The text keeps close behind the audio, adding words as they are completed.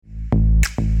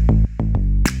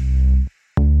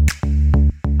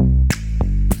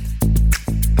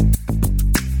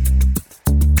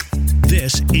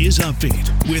is Upbeat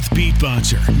with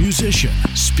beatboxer, musician,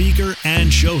 speaker,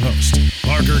 and show host,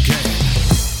 Parker K.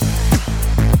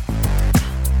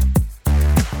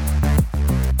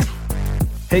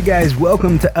 Hey guys,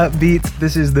 welcome to Upbeat.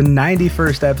 This is the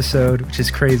 91st episode, which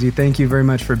is crazy. Thank you very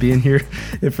much for being here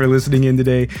and for listening in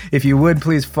today. If you would,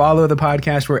 please follow the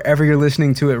podcast wherever you're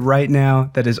listening to it right now.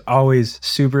 That is always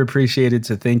super appreciated,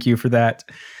 so thank you for that.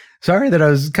 Sorry that I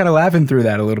was kind of laughing through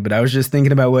that a little bit. I was just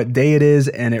thinking about what day it is,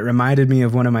 and it reminded me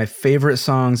of one of my favorite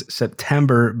songs,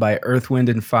 September by Earth,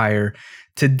 Wind & Fire.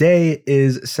 Today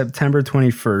is September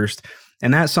 21st,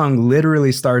 and that song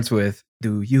literally starts with,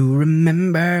 "Do you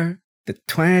remember the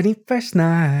 21st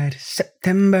night,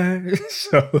 September?"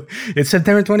 So it's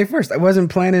September 21st. I wasn't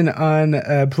planning on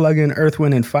plugging Earth,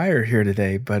 Wind & Fire here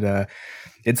today, but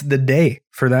it's the day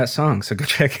for that song, so go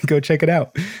check it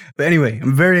out. But anyway,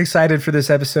 I'm very excited for this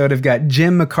episode. I've got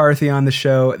Jim McCarthy on the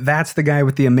show. That's the guy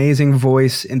with the amazing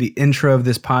voice in the intro of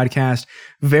this podcast.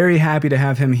 Very happy to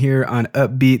have him here on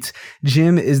Upbeat.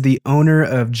 Jim is the owner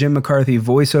of Jim McCarthy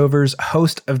Voiceovers,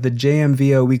 host of the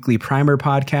JMVO Weekly Primer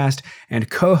podcast, and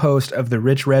co-host of The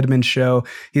Rich Redmond Show.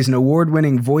 He's an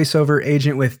award-winning voiceover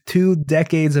agent with 2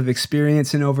 decades of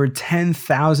experience in over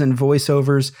 10,000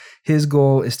 voiceovers. His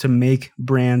goal is to make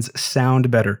brands sound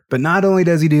better. But not only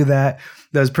does he do that,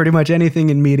 does pretty much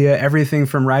anything in media, everything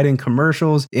from writing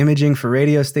commercials, imaging for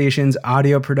radio stations,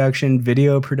 audio production,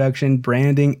 video production,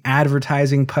 branding,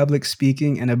 advertising, public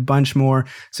speaking, and a bunch more.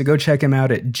 So go check him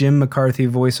out at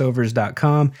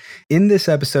jimmccarthyvoiceovers.com. In this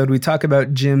episode, we talk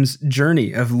about Jim's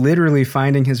journey of literally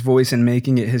finding his voice and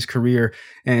making it his career.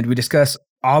 And we discuss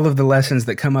all of the lessons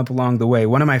that come up along the way.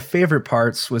 One of my favorite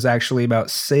parts was actually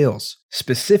about sales.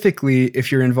 Specifically,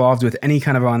 if you're involved with any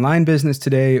kind of online business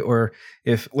today, or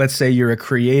if, let's say, you're a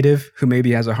creative who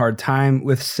maybe has a hard time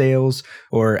with sales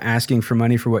or asking for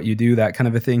money for what you do, that kind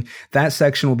of a thing, that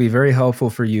section will be very helpful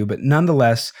for you. But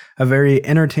nonetheless, a very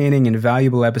entertaining and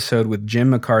valuable episode with Jim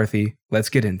McCarthy. Let's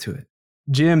get into it.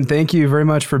 Jim, thank you very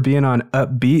much for being on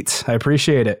Upbeat. I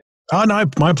appreciate it. Oh, no,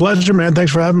 my pleasure, man.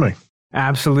 Thanks for having me.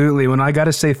 Absolutely. When I got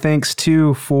to say thanks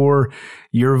too for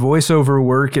your voiceover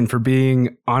work and for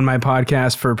being on my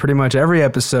podcast for pretty much every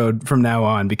episode from now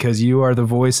on, because you are the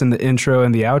voice in the intro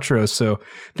and the outro. So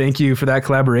thank you for that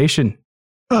collaboration.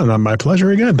 Oh, no, my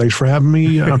pleasure again. Thanks for having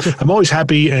me. I'm always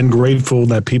happy and grateful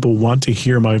that people want to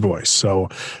hear my voice. So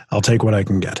I'll take what I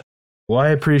can get. Well, I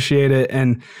appreciate it.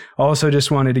 And also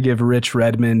just wanted to give Rich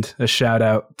Redmond a shout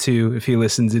out too, if he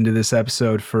listens into this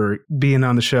episode, for being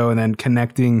on the show and then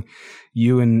connecting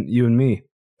you and me.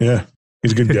 Yeah,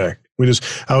 he's a good guy.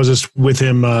 I was just with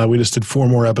him. We just did 4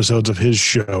 more episodes of his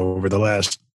show over the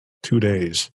last 2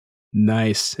 days.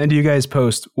 Nice. And do you guys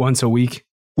post once a week?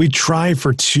 We try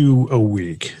for 2 a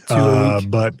week. 2 a week.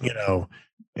 But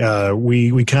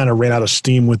we kind of ran out of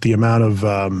steam with the amount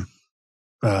of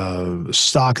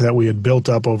stock that we had built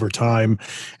up over time.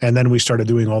 And then we started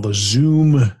doing all the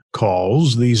Zoom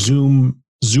calls, the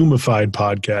Zoomified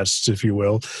podcasts, if you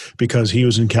will, because he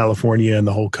was in California and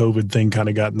the whole COVID thing kind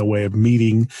of got in the way of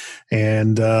meeting.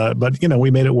 And, but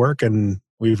we made it work, and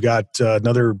we've got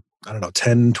another,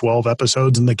 10, 12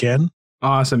 episodes in the can.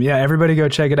 Awesome. Yeah. Everybody go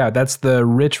check it out. That's the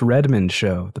Rich Redmond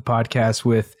Show, the podcast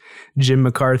with Jim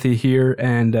McCarthy here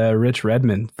and Rich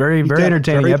Redmond. Very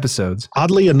entertaining episodes.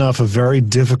 Oddly enough, a very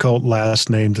difficult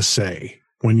last name to say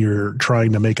when you're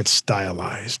trying to make it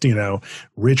stylized.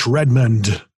 Rich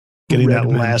Redmond. Getting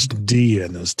Redmond. That last D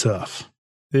in is tough.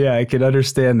 Yeah, I could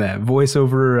understand that.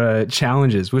 Voiceover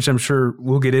challenges, which I'm sure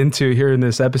we'll get into here in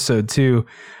this episode too.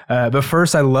 But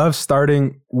first, I love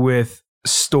starting with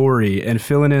story and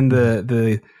filling in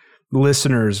the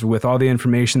listeners with all the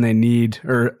information they need,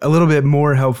 or a little bit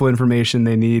more helpful information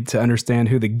they need to understand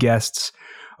who the guests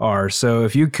are. So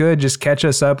if you could just catch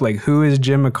us up, like, who is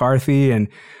Jim McCarthy, and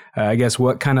I guess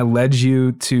what kind of led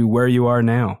you to where you are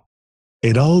now?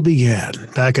 It all began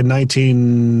back in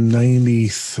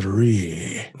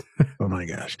 1993. Oh my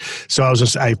gosh. So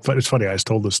it's funny, I just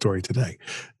told this story today.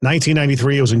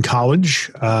 1993, I was in college,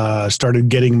 started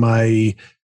getting my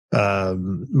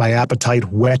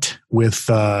appetite whet with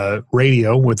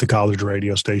radio, with the college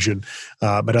radio station.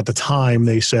 But at the time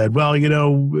they said, well,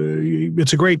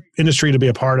 it's a great industry to be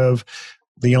a part of.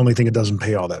 The only thing, it doesn't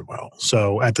pay all that well.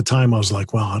 So at the time I was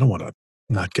like, well, I don't want to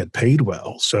not get paid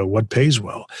well. So what pays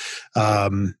well?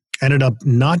 Ended up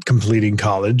not completing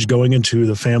college, going into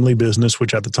the family business,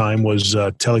 which at the time was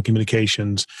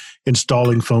telecommunications,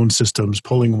 installing phone systems,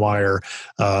 pulling wire,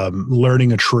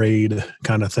 learning a trade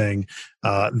kind of thing.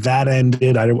 That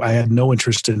ended. I had no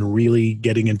interest in really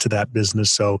getting into that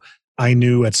business. So I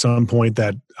knew at some point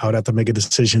that I would have to make a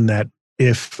decision that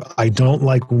if I don't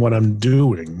like what I'm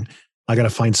doing, I got to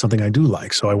find something I do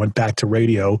like. So I went back to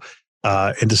radio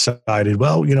and decided,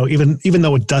 well, even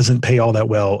though it doesn't pay all that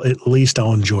well, at least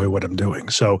I'll enjoy what I'm doing.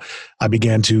 So I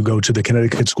began to go to the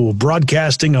Connecticut School of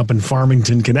Broadcasting up in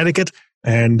Farmington, Connecticut,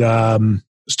 and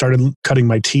started cutting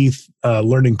my teeth,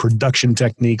 learning production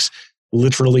techniques,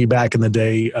 literally back in the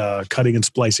day, cutting and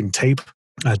splicing tape.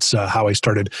 That's how I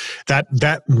started.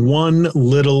 That one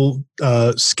little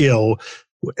skill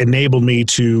enabled me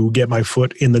to get my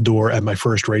foot in the door at my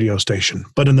first radio station.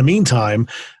 But in the meantime,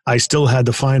 I still had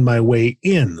to find my way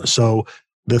in. So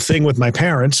the thing with my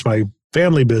parents, my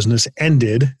family business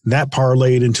ended. That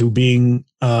parlayed into being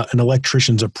an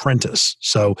electrician's apprentice.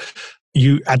 So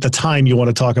at the time, you want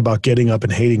to talk about getting up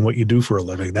and hating what you do for a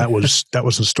living. That was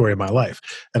the story of my life.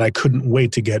 And I couldn't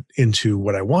wait to get into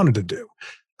what I wanted to do.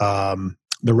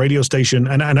 The radio station,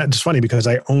 and it's funny because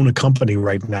I own a company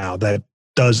right now that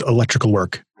does electrical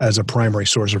work as a primary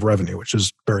source of revenue, which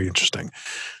is very interesting.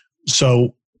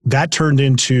 So that turned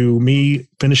into me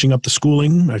finishing up the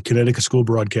schooling at Connecticut School of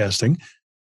Broadcasting,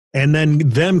 and then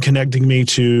them connecting me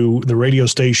to the radio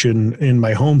station in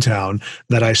my hometown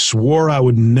that I swore I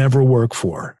would never work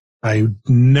for. I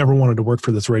never wanted to work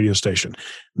for this radio station.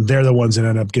 They're the ones that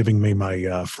ended up giving me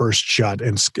my first shot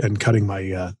and cutting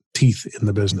my teeth in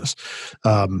the business.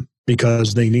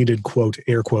 Because they needed, quote,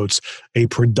 air quotes, a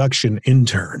production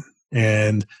intern.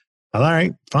 And all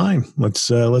right, fine, let's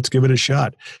give it a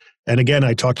shot. And again,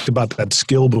 I talked about that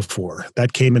skill before.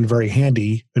 That came in very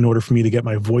handy in order for me to get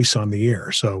my voice on the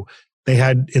air. So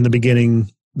in the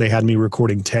beginning, they had me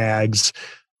recording tags,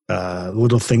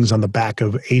 little things on the back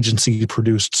of agency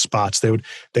produced spots. They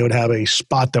would have a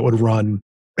spot that would run,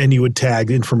 and you would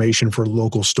tag information for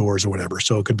local stores or whatever.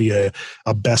 So it could be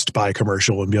a Best Buy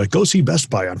commercial and be like, go see Best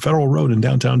Buy on Federal Road in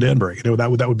downtown Danbury. That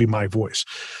would be my voice.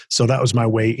 So that was my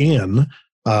way in,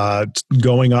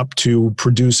 going up to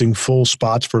producing full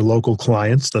spots for local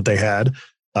clients that they had.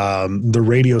 The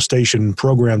radio station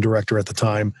program director at the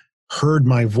time heard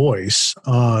my voice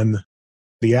on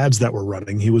the ads that were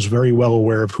running. He was very well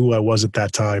aware of who I was at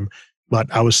that time, but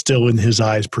I was still in his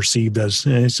eyes perceived as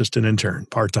it's just an intern,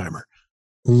 part-timer.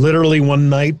 Literally one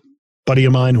night, buddy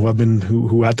of mine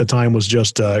who at the time was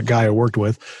just a guy I worked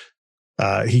with,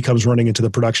 he comes running into the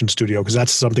production studio, because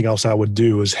that's something else I would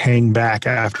do, is hang back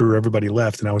after everybody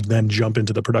left, and I would then jump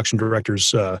into the production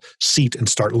director's seat and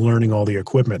start learning all the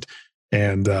equipment.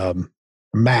 And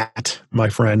Matt, my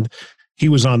friend, he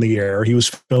was on the air. He was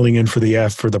filling in for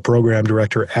the program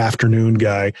director afternoon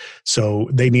guy. So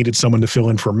they needed someone to fill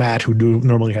in for Matt, who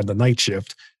normally had the night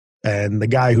shift, and the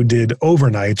guy who did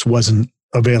overnights wasn't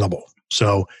available.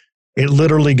 So it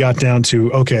literally got down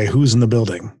to, okay, who's in the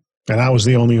building? And I was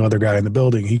the only other guy in the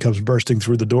building. He comes bursting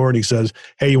through the door and he says,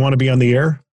 hey, you want to be on the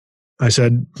air? I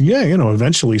said, yeah,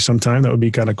 eventually sometime that would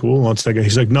be kind of cool.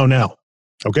 He's like, no, now.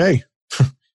 Okay.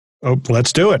 Oh,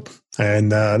 let's do it.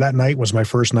 And that night was my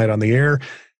first night on the air.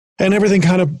 And everything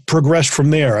kind of progressed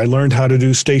from there. I learned how to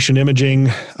do station imaging,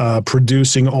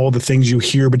 producing all the things you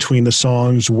hear between the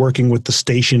songs, working with the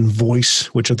station voice,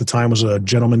 which at the time was a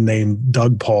gentleman named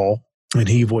Doug Paul. And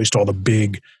he voiced all the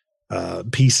big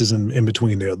pieces in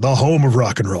between there. The home of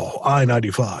rock and roll,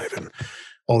 I-95, and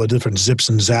all the different zips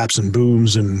and zaps and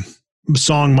booms and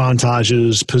song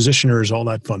montages, positioners, all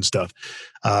that fun stuff.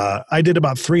 I did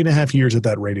about 3.5 years at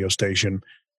that radio station.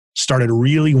 Started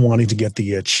really wanting to get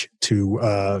the itch to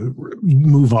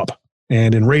move up.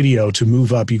 And in radio, to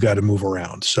move up, you got to move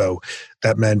around. So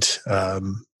that meant,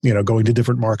 going to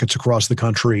different markets across the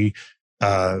country.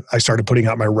 I started putting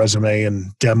out my resume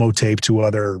and demo tape to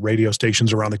other radio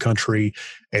stations around the country.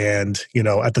 And,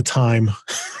 at the time,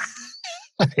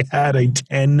 I had a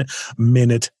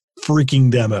 10-minute freaking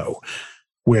demo,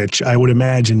 which I would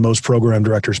imagine most program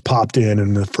directors popped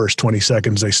in the first 20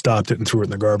 seconds, they stopped it and threw it in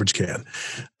the garbage can.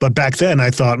 But back then I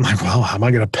thought, well, how am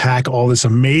I going to pack all this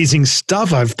amazing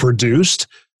stuff I've produced?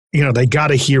 They got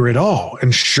to hear it all.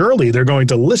 And surely they're going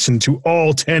to listen to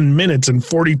all 10 minutes and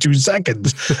 42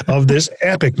 seconds of this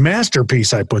epic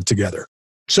masterpiece I put together.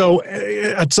 So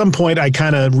at some point, I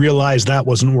kind of realized that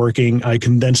wasn't working. I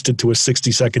condensed it to a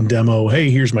 60-second demo. Hey,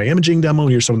 here's my imaging demo.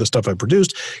 Here's some of the stuff I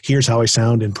produced. Here's how I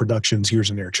sound in productions. Here's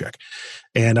an air check.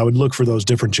 And I would look for those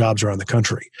different jobs around the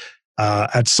country.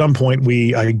 At some point,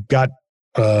 I got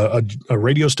a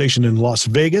radio station in Las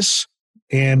Vegas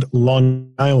and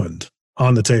Long Island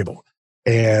on the table.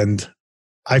 And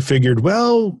I figured,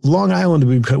 well, Long Island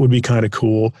would be kind of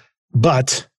cool,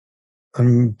 but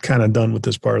I'm kind of done with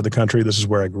this part of the country. This is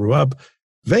where I grew up.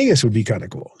 Vegas would be kind of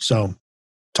cool. So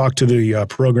talked to the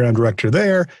program director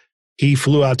there. He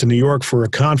flew out to New York for a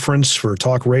conference, for a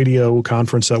talk radio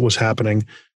conference that was happening.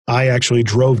 I actually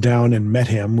drove down and met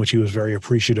him, which he was very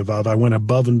appreciative of. I went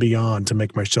above and beyond to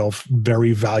make myself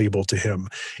very valuable to him,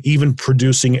 even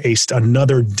producing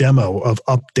another demo of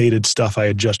updated stuff I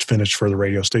had just finished for the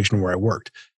radio station where I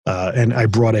worked. And I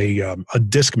brought a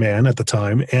Discman at the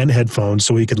time and headphones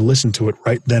so he could listen to it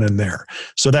right then and there.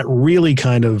 So that really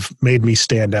kind of made me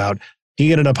stand out.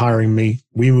 He ended up hiring me.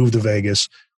 We moved to Vegas.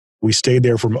 We stayed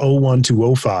there from 01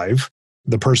 to 05.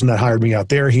 The person that hired me out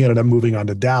there, he ended up moving on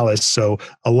to Dallas. So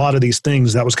a lot of these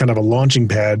things, that was kind of a launching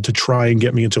pad to try and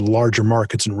get me into larger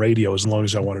markets in radio as long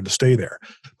as I wanted to stay there.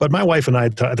 But my wife and I,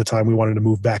 at the time, we wanted to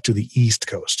move back to the East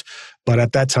Coast. But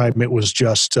at that time, it was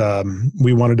just,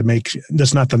 we wanted to make,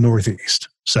 that's not the Northeast.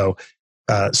 So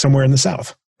somewhere in the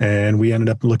South. And we ended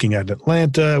up looking at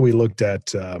Atlanta. We looked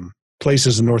at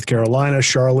places in North Carolina,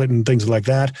 Charlotte, and things like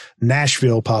that.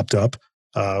 Nashville popped up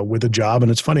with a job. And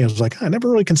it's funny, I was like, I never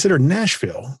really considered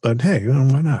Nashville, but hey,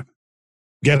 why not?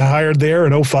 Get hired there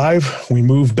in 05. We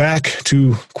moved back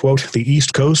to, quote, the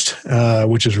East Coast,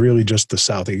 which is really just the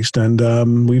Southeast.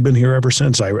 And we've been here ever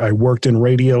since. I worked in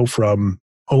radio from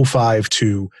 05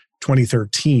 to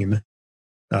 2013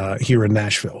 here in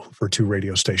Nashville for 2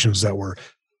 radio stations that were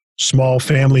small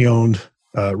family-owned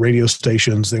radio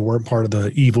stations. They weren't part of the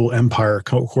evil empire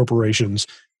corporations.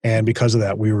 And because of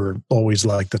that, we were always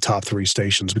like the top 3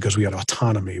 stations because we had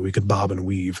autonomy. We could bob and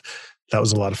weave. That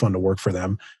was a lot of fun to work for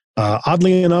them.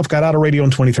 Oddly enough, got out of radio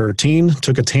in 2013,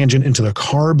 took a tangent into the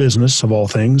car business of all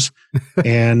things.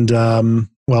 And,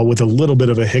 well, with a little bit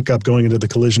of a hiccup going into the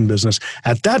collision business.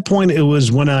 At that point, it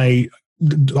was when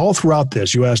all throughout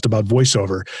this, you asked about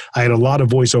voiceover. I had a lot of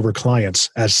voiceover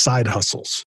clients as side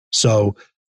hustles. So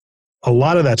a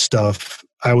lot of that stuff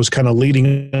I was kind of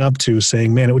leading up to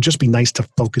saying, man, it would just be nice to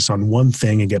focus on one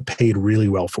thing and get paid really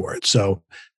well for it. So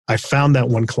I found that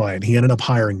one client. He ended up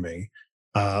hiring me.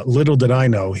 Little did I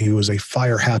know he was a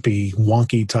fire-happy,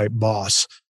 wonky type boss.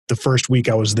 The first week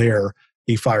I was there,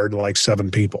 he fired like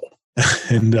 7 people.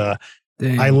 And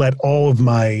I let all of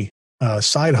my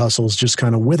side hustles just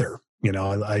kind of wither. You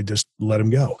know, I just let him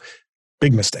go.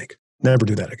 Big mistake. Never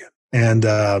do that again.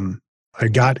 And I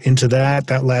got into that.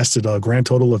 That lasted a grand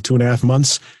total of 2.5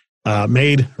 months.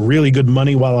 Made really good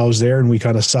money while I was there, and we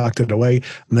kind of socked it away.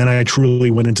 And then I truly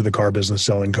went into the car business,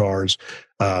 selling cars.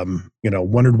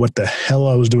 Wondered what the hell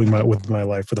I was doing with my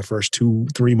life for the first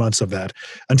 2-3 months of that,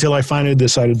 until I finally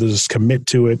decided to just commit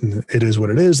to it. And it is what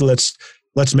it is.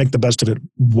 Let's make the best of it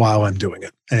while I'm doing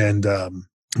it. And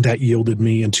that yielded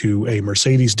me into a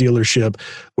Mercedes dealership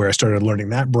where I started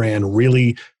learning that brand,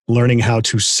 really learning how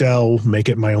to sell, make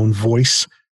it my own voice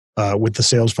with the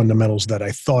sales fundamentals that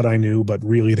I thought I knew, but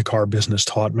really the car business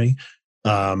taught me.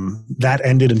 That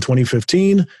ended in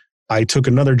 2015. I took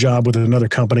another job with another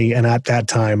company. And at that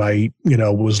time, I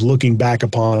was looking back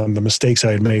upon the mistakes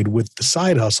I had made with the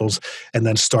side hustles and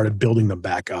then started building them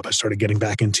back up. I started getting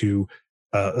back into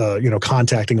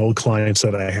contacting old clients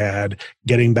that I had,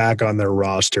 getting back on their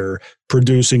roster,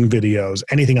 producing videos,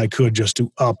 anything I could just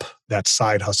to up that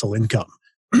side hustle income.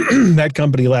 That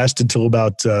company lasted till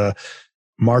about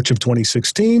March of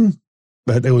 2016.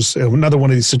 But it was another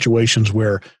one of these situations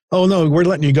where, oh no, we're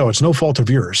letting you go. It's no fault of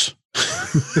yours.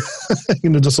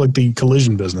 Just like the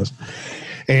collision business.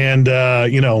 And,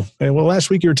 well, last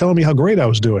week you were telling me how great I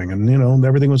was doing and,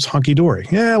 everything was hunky-dory.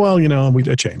 Yeah, well,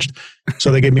 it changed.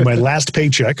 So they gave me my last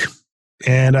paycheck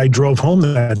and I drove home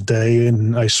that day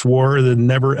and I swore to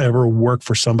never, ever work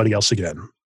for somebody else again,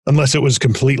 unless it was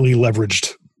completely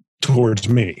leveraged towards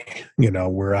me,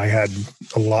 where I had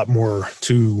a lot more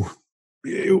to,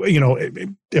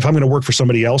 if I'm going to work for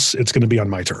somebody else, it's going to be on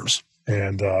my terms.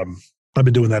 And I've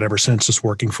been doing that ever since, just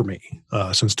working for me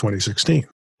since 2016.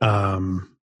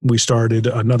 We started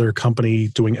another company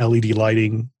doing LED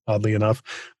lighting, oddly enough,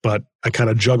 but I kind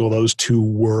of juggle those 2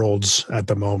 worlds at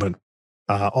the moment.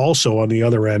 Also, on the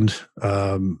other end,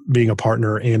 being a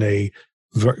partner in a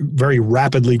very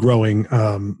rapidly growing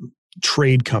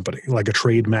trade company, like a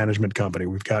trade management company.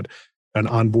 We've got an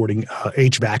onboarding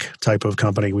HVAC type of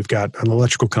company. We've got an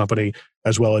electrical company,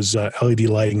 as well as LED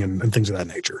lighting and things of that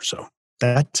nature. So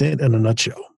that's it in a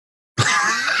nutshell.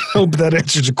 Hope that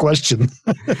answers your question.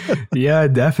 Yeah,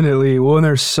 definitely. Well, and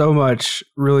there's so much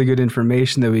really good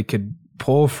information that we could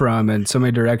pull from and so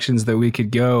many directions that we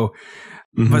could go.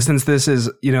 Mm-hmm. But since this is,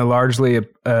 largely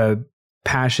a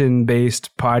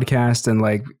passion-based podcast and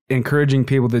like encouraging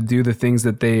people to do the things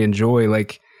that they enjoy,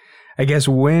 like, I guess,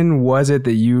 when was it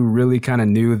that you really kind of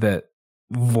knew that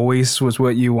voice was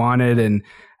what you wanted? And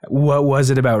what was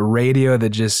it about radio that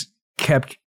just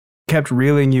kept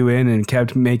reeling you in and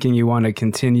kept making you want to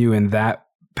continue in that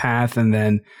path and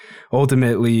then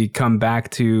ultimately come back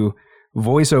to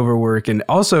voiceover work? And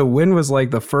also, when was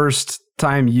like the first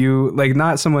time you, like,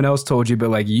 not someone else told you, but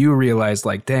like you realized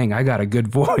like, dang, I got a good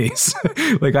voice.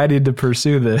 Like I need to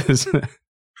pursue this.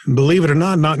 Believe it or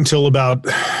not until about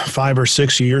 5 or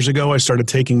 6 years ago, I started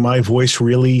taking my voice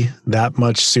really that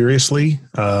much seriously.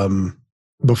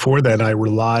 Before then, I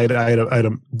had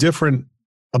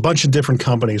a bunch of different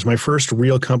companies. My first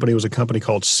real company was a company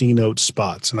called C-Note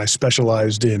Spots, and I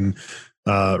specialized in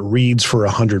reads for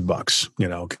 $100. You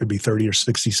know, it could be 30 or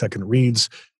 60-second reads,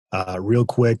 real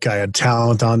quick. I had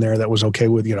talent on there that was okay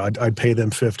with, you know, I'd pay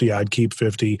them 50, I'd keep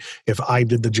 50. If I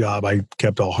did the job, I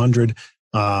kept all 100.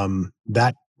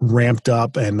 That ramped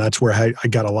up, and that's where I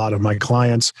got a lot of my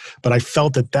clients. But I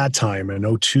felt at that time in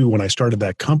 2002 when I started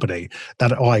that company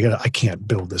that, I can't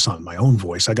build this on my own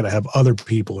voice. I got to have other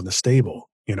people in the stable.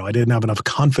 You know, I didn't have enough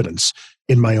confidence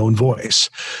in my own voice.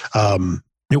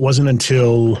 It wasn't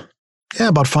until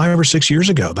about 5 or 6 years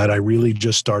ago that I really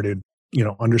just started, you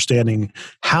know, understanding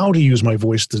how to use my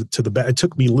voice to the best. It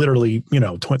took me literally,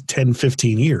 10,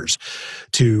 15 years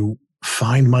to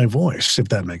find my voice, if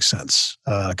that makes sense.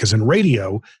 Because in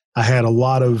radio, I had a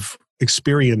lot of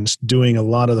experience doing a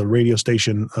lot of the radio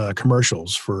station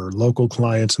commercials for local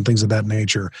clients and things of that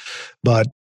nature. But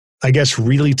I guess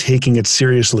really taking it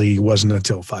seriously wasn't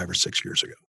until 5 or 6 years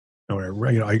ago.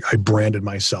 I branded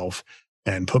myself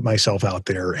and put myself out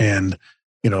there, and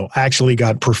actually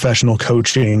got professional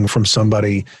coaching from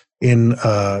somebody in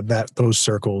those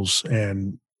circles,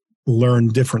 and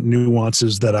learned different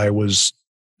nuances that I was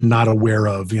not aware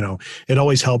of. It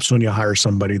always helps when you hire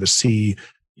somebody to see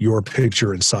your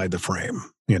picture inside the frame.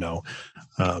 And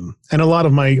a lot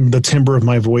of the timbre of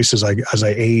my voice as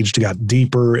I aged got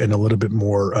deeper and a little bit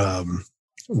more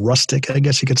rustic, I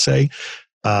guess you could say.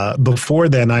 Before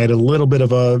then, I had a little bit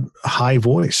of a high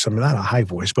voice. I mean, not a high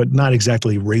voice, but not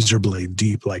exactly razor blade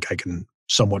deep like I can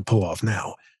somewhat pull off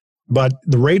now. But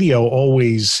the radio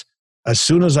always, as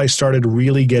soon as I started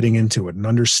really getting into it and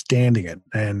understanding it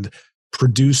and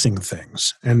producing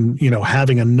things and,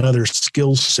 having another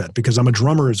skill set, because I'm a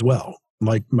drummer as well,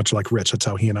 much like Rich. That's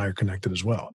how he and I are connected as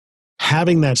well.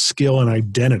 Having that skill and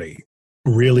identity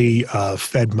really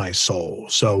fed my soul.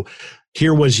 So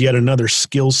here was yet another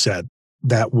skill set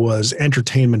that was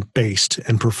entertainment-based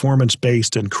and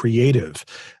performance-based and creative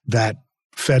that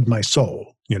fed my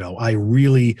soul. I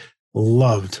really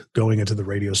loved going into the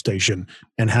radio station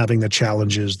and having the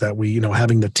challenges that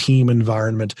having the team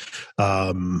environment,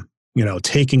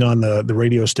 taking on the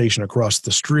radio station across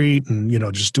the street and,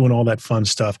 just doing all that fun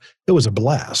stuff. It was a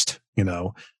blast, and,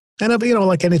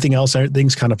 like anything else,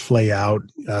 things kind of play out.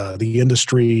 The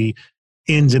industry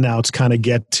ins and outs kind of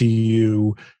get to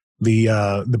you.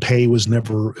 The pay was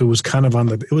never, it was kind of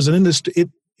it was an industry,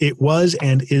 it was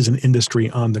and is an industry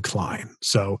on decline.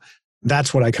 So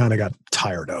that's what I kind of got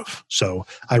tired of. So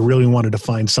I really wanted to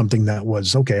find something that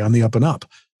was okay on the up and up.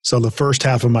 So the first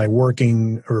part of my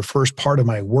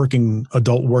working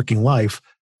adult working life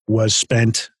was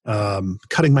spent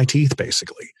cutting my teeth,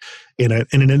 basically, in an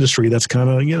industry that's kind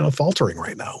of faltering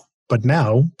right now. But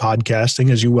now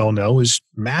podcasting, as you well know, is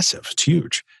massive. It's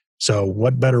huge. So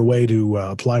what better way to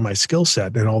apply my skill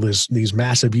set and all these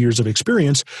massive years of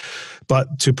experience,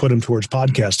 but to put them towards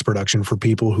podcast production for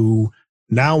people who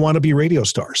now want to be radio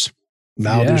stars.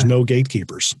 Now There's no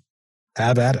gatekeepers.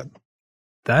 Have at it.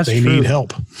 They need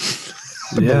help.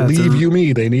 Believe you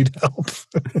me, they need help.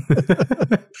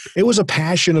 It was a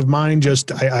passion of mine.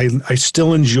 I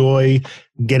still enjoy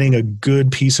getting a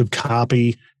good piece of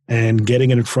copy and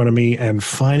getting it in front of me and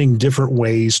finding different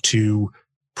ways to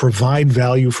provide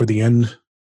value for the end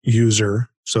user.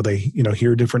 So they,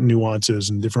 hear different nuances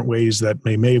and different ways that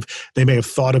they may have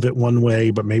thought of it one way,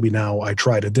 but maybe now I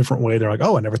tried a different way. They're like,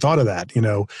 oh, I never thought of that.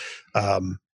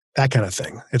 That kind of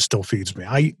thing. It still feeds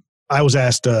me. I was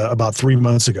asked about 3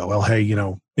 months ago, well, hey,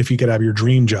 if you could have your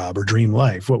dream job or dream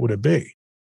life, what would it be?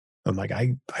 I'm like,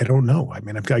 I don't know. I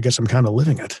mean, I guess I'm kind of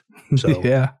living it. So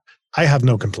yeah, I have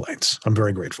no complaints. I'm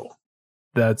very grateful.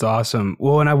 That's awesome.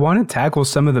 Well, and I want to tackle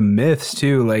some of the myths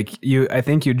too. Like I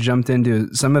think you jumped into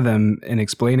some of them in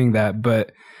explaining that,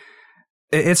 but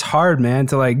it's hard, man,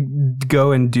 to like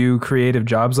go and do creative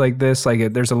jobs like this.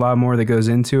 Like there's a lot more that goes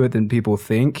into it than people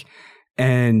think.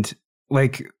 And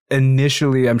like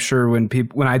initially, I'm sure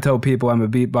when I tell people I'm a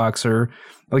beatboxer,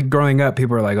 like growing up,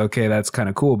 people are like, okay, that's kind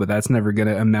of cool, but that's never going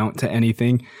to amount to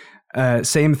anything.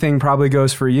 Same thing probably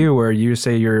goes for you, where you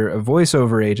say you're a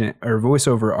voiceover agent or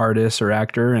voiceover artist or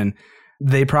actor, and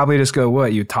they probably just go,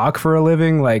 what, you talk for a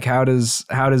living? Like, how does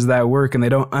that work? And they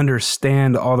don't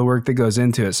understand all the work that goes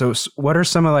into it. So what are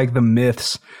some of like the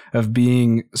myths of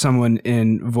being someone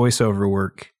in voiceover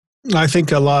work? I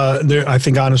think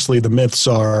honestly, the myths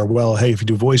are, well, hey, if you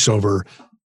do voiceover,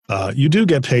 You do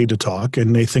get paid to talk,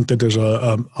 and they think that there's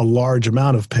a large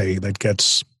amount of pay that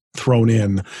gets thrown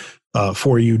in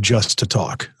for you just to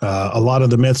talk. A lot of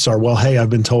the myths are, well, hey, I've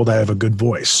been told I have a good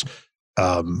voice.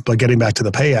 But getting back to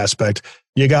the pay aspect,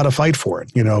 you got to fight for it,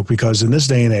 because in this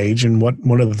day and age, and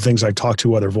one of the things I talk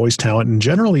to other voice talent and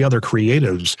generally other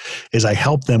creatives is I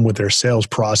help them with their sales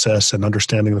process and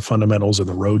understanding the fundamentals and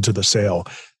the road to the sale,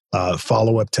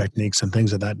 follow-up techniques and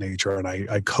things of that nature. And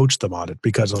I coach them on it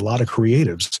because a lot of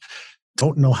creatives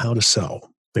don't know how to sell.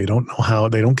 They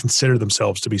don't consider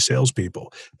themselves to be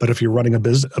salespeople. But if you're running a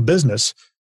business,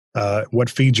 what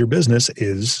feeds your business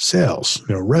is sales,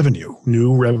 revenue,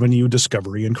 new revenue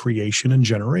discovery and creation and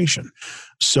generation.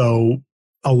 So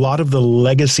a lot of the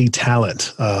legacy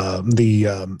talent, the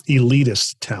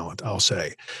elitist talent, I'll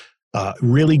say,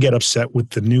 really get upset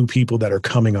with the new people that are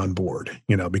coming on board,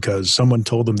 because someone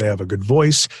told them they have a good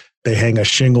voice. They hang a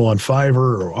shingle on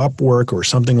Fiverr or Upwork or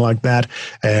something like that.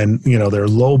 And, they're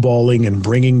lowballing and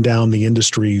bringing down the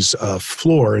industry's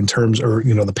floor in terms, or,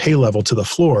 the pay level to the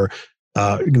floor,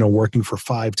 working for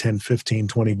 $5, $10, $15,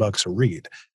 $20 a read.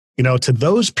 To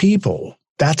those people,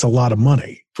 that's a lot of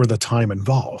money for the time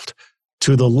involved.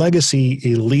 To the legacy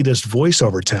elitist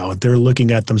voiceover talent, they're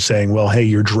looking at them saying, well, hey,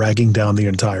 you're dragging down the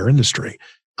entire industry.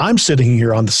 I'm sitting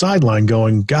here on the sideline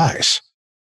going, guys,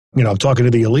 I'm talking to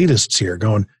the elitists here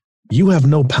going, you have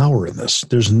no power in this.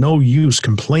 There's no use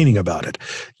complaining about it.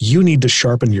 You need to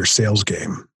sharpen your sales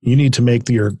game. You need to make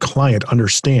your client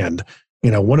understand,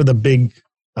 one of the big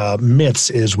myths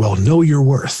is, well, know your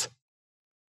worth.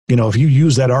 If you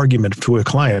use that argument to a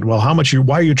client, well,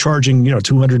 why are you charging,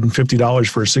 $250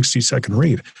 for a 60-second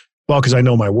read? Well, because I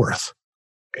know my worth.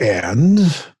 And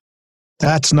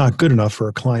that's not good enough for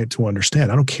a client to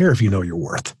understand. I don't care if you know your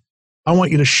worth. I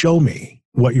want you to show me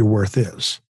what your worth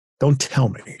is. Don't tell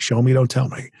me. Show me, don't tell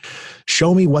me.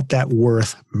 Show me what that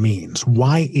worth means.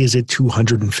 Why is it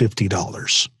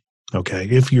 $250? Okay,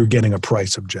 if you're getting a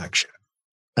price objection.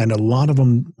 And a lot of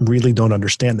them really don't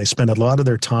understand. They spend a lot of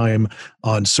their time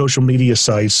on social media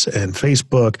sites and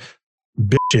Facebook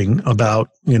bitching about,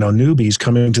 newbies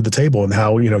coming to the table and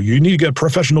how, you need to get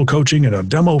professional coaching and a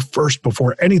demo first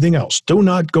before anything else. Do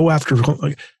not go after,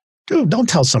 dude, don't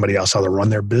tell somebody else how to run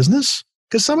their business,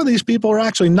 because some of these people are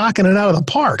actually knocking it out of the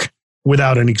park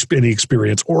without any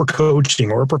experience or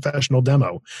coaching or a professional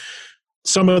demo.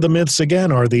 Some of the myths,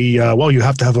 again, are well, you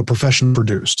have to have a profession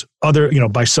produced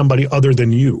by somebody other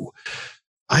than you.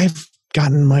 I've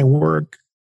gotten my work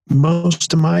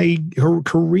most of my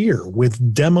career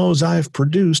with demos I've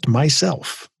produced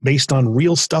myself based on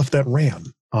real stuff that ran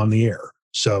on the air.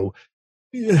 So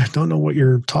don't know what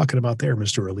you're talking about there,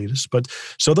 Mr. Elitist. But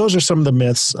so those are some of the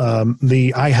myths.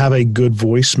 I have a good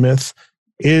voice myth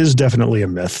is definitely a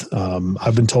myth.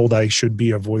 I've been told I should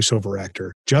be a voiceover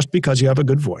actor. Just because you have a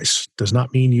good voice does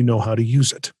not mean you know how to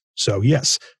use it. So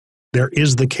yes, there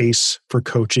is the case for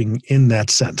coaching in that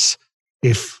sense.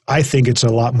 I think it's a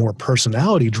lot more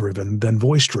personality driven than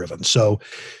voice driven. So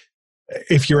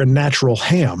if you're a natural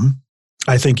ham,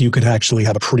 I think you could actually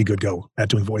have a pretty good go at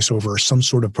doing voiceover or some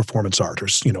sort of performance art or,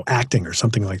 acting or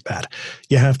something like that.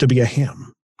 You have to be a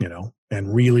ham,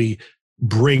 and really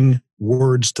bring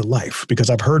words to life, because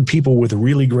I've heard people with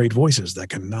really great voices that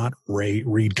cannot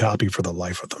read copy for the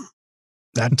life of them.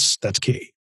 That's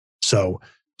key. So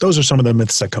those are some of the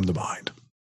myths that come to mind.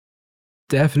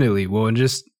 Definitely. Well, and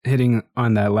just hitting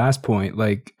on that last point,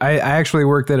 like I actually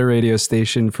worked at a radio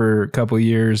station for a couple of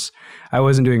years. I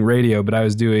wasn't doing radio, but I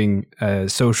was doing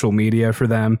social media for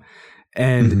them.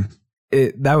 And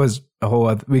that was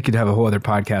we could have a whole other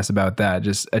podcast about that.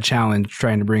 Just a challenge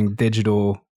trying to bring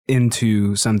digital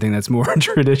into something that's more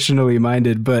traditionally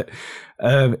minded. But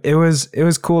it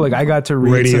was cool. Like I got to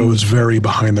read. Radio was very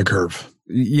behind the curve.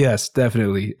 Yes,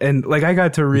 definitely. And like I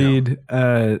got to read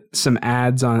some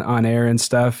ads on air and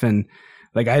stuff. And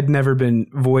like I'd never been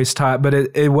voice taught, but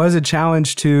it was a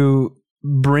challenge to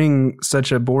bring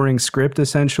such a boring script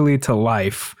essentially to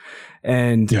life.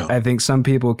 And I think some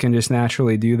people can just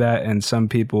naturally do that. And some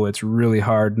people, it's really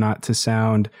hard not to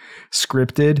sound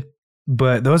scripted.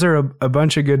 But those are a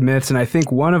bunch of good myths. And I think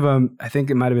one of them, I think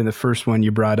it might've been the first one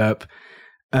you brought up,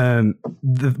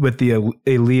 with the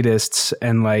elitists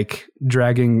and like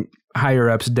dragging higher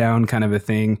ups down kind of a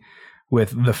thing with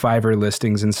the Fiverr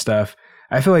listings and stuff.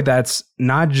 I feel like that's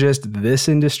not just this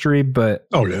industry, but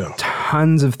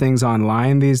tons of things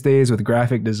online these days with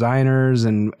graphic designers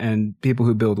and people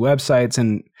who build websites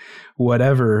and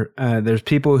whatever. There's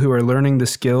people who are learning the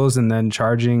skills and then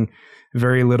charging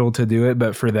very little to do it.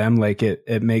 But for them, like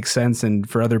it makes sense. And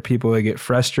for other people, they get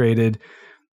frustrated.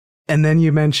 And then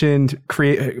you mentioned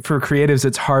for creatives,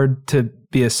 it's hard to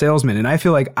be a salesman. And I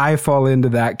feel like I fall into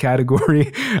that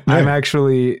category. Yeah. I'm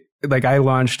actually like, I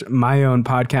launched my own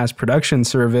podcast production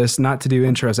service, not to do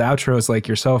intros, outros like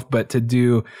yourself, but to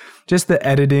do just the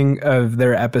editing of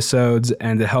their episodes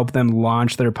and to help them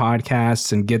launch their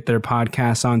podcasts and get their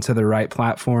podcasts onto the right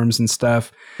platforms and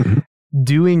stuff. Mm-hmm.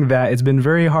 Doing that, it's been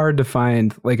very hard to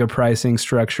find like a pricing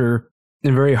structure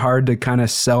and very hard to kind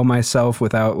of sell myself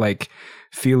without like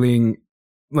feeling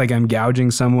like I'm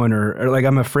gouging someone or like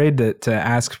I'm afraid to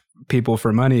ask people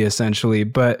for money essentially.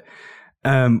 But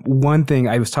one thing,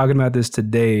 I was talking about this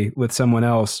today with someone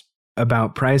else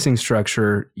about pricing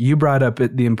structure. You brought up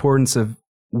the importance of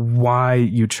why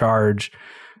you charge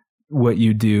what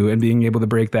you do and being able to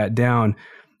break that down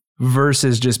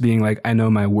versus just being like, I know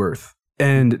my worth.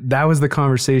 And that was the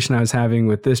conversation I was having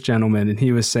with this gentleman. And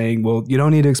he was saying, well, you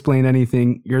don't need to explain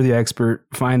anything. You're the expert.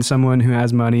 Find someone who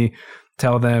has money.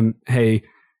 Tell them, hey,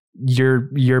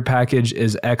 your package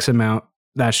is X amount.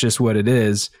 That's just what it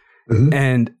is. Mm-hmm.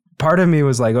 And part of me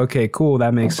was like, okay, cool,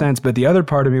 that makes sense. But the other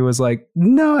part of me was like,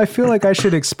 no, I feel like I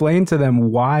should explain to them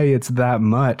why it's that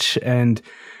much. And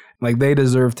like, they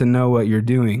deserve to know what you're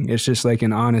doing. It's just like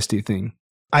an honesty thing.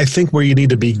 I think where you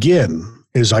need to begin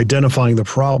is identifying the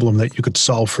problem that you could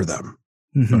solve for them.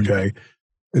 Mm-hmm. Okay.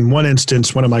 In one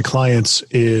instance, one of my clients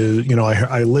is,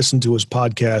 I listened to his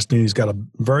podcast and he's got a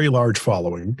very large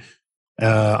following.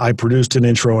 I produced an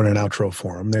intro and an outro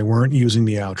for him. They weren't using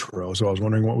the outro, so I was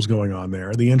wondering what was going on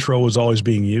there. The intro was always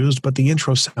being used, but the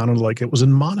intro sounded like it was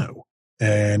in mono,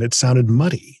 and it sounded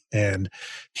muddy. And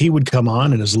he would come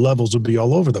on, and his levels would be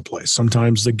all over the place.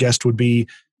 Sometimes the guest would be,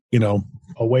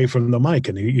 away from the mic,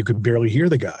 and you could barely hear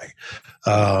the guy.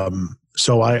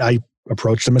 So I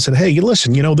approached him and said, hey,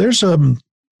 listen, there's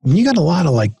you got a lot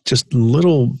of like just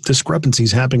little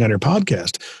discrepancies happening on your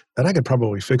podcast that I could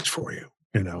probably fix for you,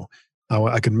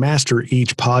 I could master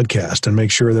each podcast and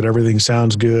make sure that everything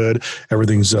sounds good,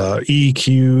 everything's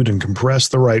EQ'd and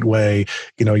compressed the right way.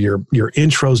 Your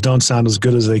intros don't sound as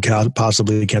good as they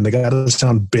possibly can. They got to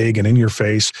sound big and in your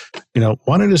face. Why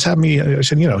don't you just have me? I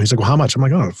said, he's like, well, how much? I'm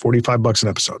like, oh, $45 an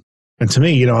episode. And to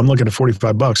me, I'm looking at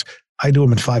 $45. I do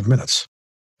them in 5 minutes.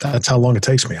 That's how long it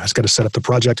takes me. I just got to set up the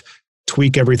project,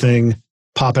 tweak everything,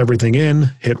 pop everything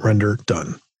in, hit render,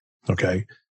 done. Okay.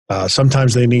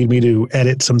 Sometimes they need me to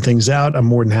edit some things out. I'm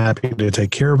more than happy to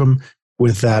take care of them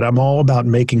with that. I'm all about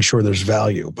making sure there's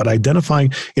value, but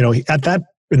identifying,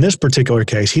 in this particular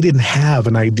case, he didn't have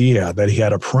an idea that he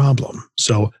had a problem.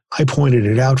 So I pointed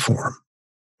it out for him.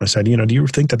 I said, do you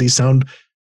think that these sound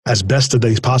as best as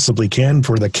they possibly can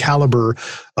for the caliber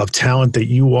of talent that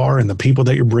you are and the people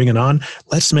that you're bringing on?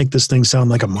 Let's make this thing sound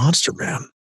like a monster, man.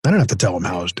 I don't have to tell him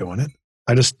how I was doing it.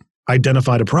 I just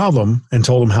identified a problem and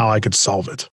told him how I could solve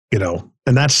it.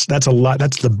 And that's a lot.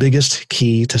 That's the biggest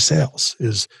key to sales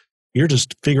is you're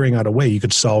just figuring out a way you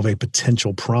could solve a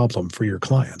potential problem for your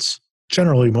clients.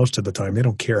 Generally, most of the time, they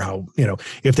don't care how,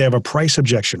 if they have a price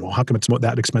objection, well, how come it's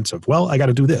that expensive? Well, I got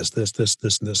to do this, and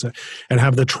this, and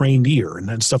have the trained ear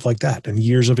and stuff like that and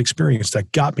years of experience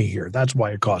that got me here. That's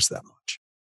why it costs that much.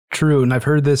 True. And I've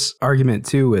heard this argument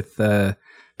too with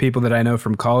people that I know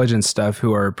from college and stuff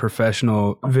who are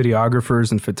professional videographers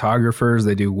and photographers.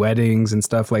 They do weddings and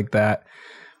stuff like that.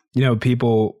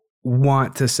 People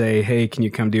want to say, hey, can you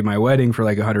come do my wedding for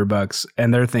like $100?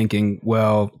 And they're thinking,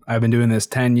 well, I've been doing this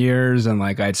 10 years and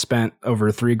like I'd spent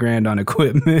over $3,000 on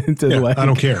equipment. And I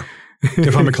don't care.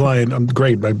 If I'm a client, I'm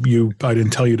great. I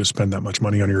didn't tell you to spend that much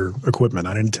money on your equipment.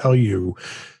 I didn't tell you,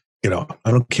 I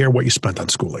don't care what you spent on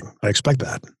schooling. I expect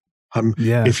that.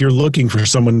 If you're looking for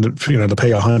someone to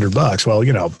pay $100,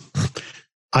 well,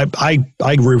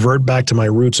 I revert back to my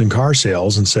roots in car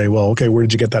sales and say, well, okay, where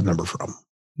did you get that number from?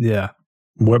 Yeah.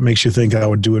 What makes you think I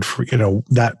would do it for,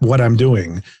 what I'm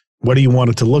doing? What do you want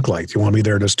it to look like? Do you want me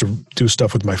there just to do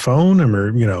stuff with my phone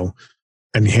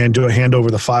and hand over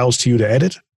the files to you to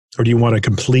edit? Or do you want a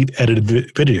complete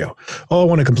edited video? Oh, I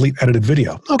want a complete edited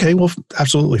video. Okay, well,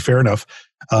 absolutely. Fair enough.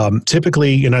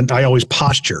 Typically, I always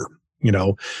posture.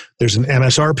 There's an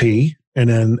MSRP and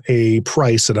then a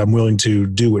price that I'm willing to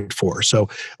do it for. So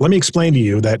let me explain to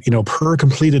you that, per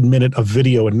completed minute of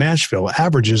video in Nashville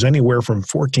averages anywhere from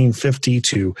 $1,450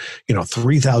 to,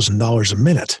 $3,000 a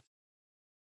minute.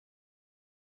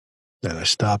 Then I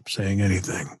stop saying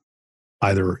anything,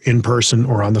 either in person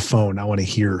or on the phone. I want to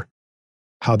hear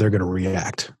how they're going to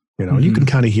react. You can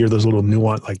kind of hear those little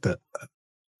nuance like that.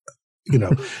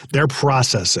 They're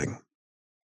processing.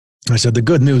 I said, the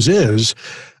good news is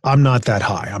I'm not that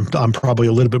high. I'm probably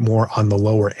a little bit more on the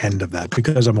lower end of that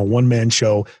because I'm a one-man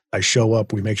show. I show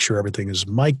up. We make sure everything is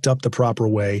mic'd up the proper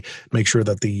way, make sure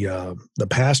that the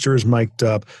pastor is mic'd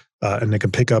up. and they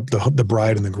can pick up the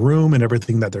bride and the groom and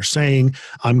everything that they're saying.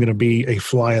 I'm going to be a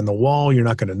fly on the wall. You're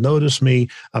not going to notice me.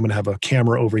 I'm going to have a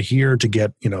camera over here to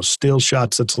get, still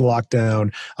shots that's locked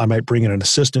down. I might bring in an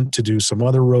assistant to do some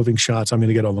other roving shots. I'm going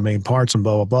to get all the main parts and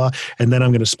blah, blah, blah. And then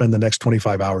I'm going to spend the next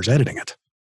 25 hours editing it.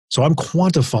 So I'm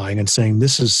quantifying and saying,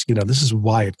 this is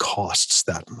why it costs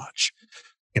that much.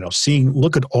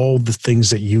 Look at all the things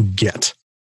that you get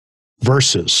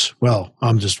versus, well,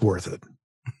 I'm just worth it.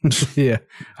 Yeah,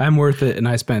 I'm worth it, and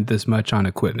I spent this much on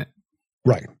equipment.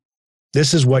 Right.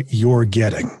 This is what you're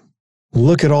getting.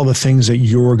 Look at all the things that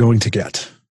you're going to get,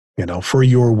 for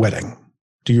your wedding.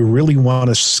 Do you really want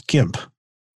to skimp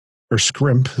or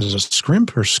scrimp? Is it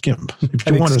scrimp or skimp? If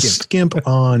you want to skimp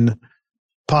on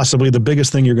possibly the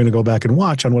biggest thing you're going to go back and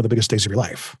watch on one of the biggest days of your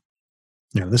life.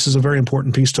 This is a very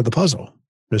important piece to the puzzle,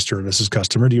 Mr. and Mrs.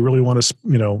 Customer. Do you really want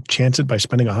to, chance it by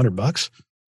spending $100?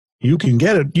 You can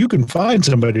get it. You can find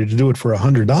somebody to do it for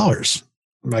 $100.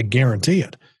 I guarantee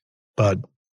it. But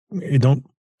you don't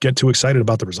get too excited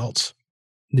about the results.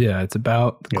 Yeah, it's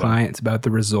about the client. It's about the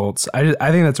results. I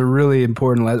think that's a really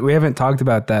important. We haven't talked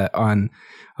about that on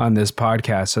this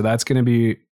podcast, so that's going to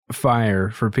be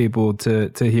fire for people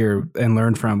to hear and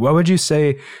learn from. What would you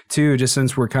say too? Just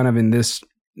since we're kind of in this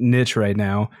niche right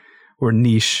now, or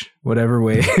niche, whatever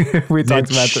way we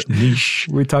talked about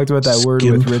that word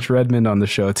with Rich Redmond on the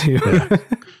show too.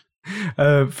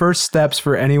 Yeah. First steps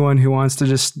for anyone who wants to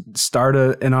just start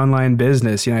an online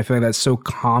business. I feel like that's so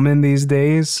common these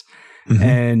days,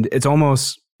 and it's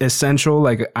almost essential.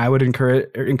 Like I would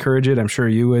encourage it. I'm sure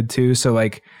you would too. So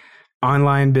like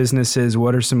online businesses,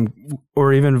 what are some,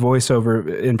 or even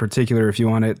voiceover in particular, if you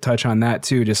want to touch on that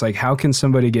too, just like how can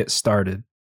somebody get started?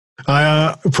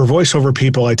 For voiceover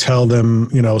people, I tell them,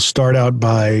 start out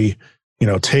by,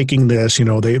 taking this,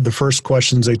 the first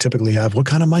questions they typically have, what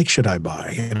kind of mic should I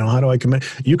buy? How do I commit?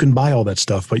 You can buy all that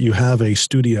stuff, but you have a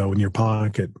studio in your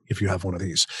pocket if you have one of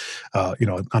these, an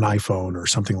iPhone or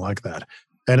something like that.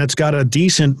 And it's got a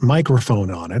decent microphone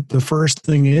on it. The first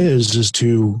thing is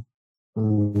to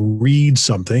read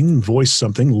something, voice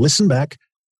something, listen back,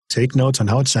 take notes on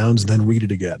how it sounds, then read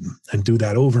it again, and do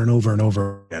that over and over and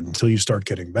over again until you start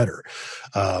getting better.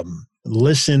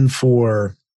 Listen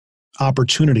for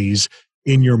opportunities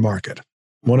in your market.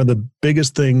 One of the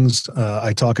biggest things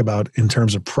I talk about in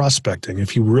terms of prospecting,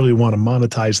 if you really want to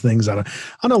monetize things on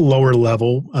a lower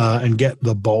level and get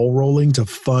the ball rolling to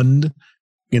fund,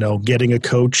 getting a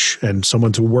coach and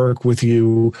someone to work with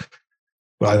you,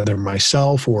 either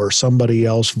myself or somebody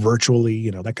else virtually,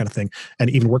 that kind of thing, and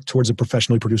even work towards a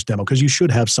professionally produced demo, because you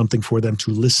should have something for them to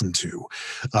listen to.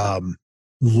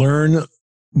 Learn,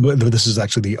 this is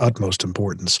actually the utmost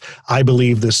importance. I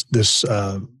believe this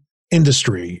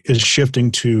industry is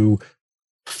shifting to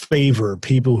favor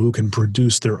people who can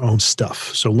produce their own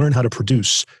stuff. So learn how to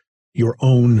produce your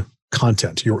own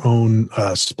content, your own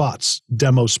spots,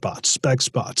 demo spots, spec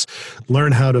spots.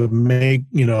 Learn how to make,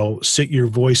 sit your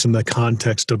voice in the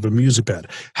context of a music bed,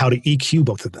 how to EQ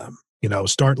both of them.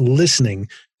 Start listening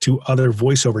to other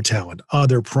voiceover talent,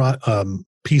 other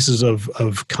pieces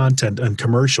of content and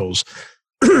commercials,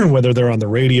 whether they're on the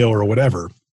radio or whatever.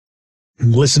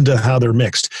 Listen to how they're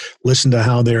mixed. Listen to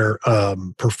how they're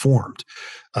performed.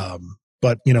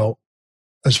 But,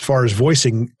 as far as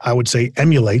voicing, I would say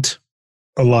emulate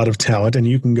a lot of talent, and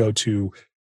you can go to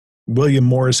William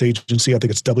Morris Agency. I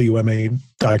think it's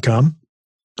WMA.com.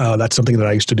 That's something that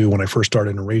I used to do when I first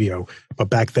started in radio. But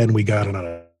back then we got it on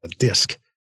a disc,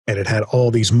 and it had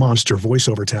all these monster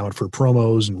voiceover talent for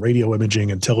promos and radio imaging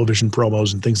and television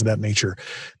promos and things of that nature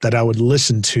that I would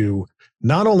listen to,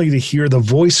 not only to hear the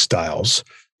voice styles,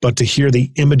 but to hear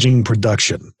the imaging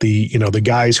production, the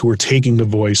guys who are taking the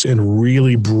voice and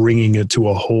really bringing it to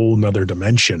a whole nother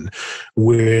dimension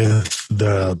with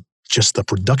just the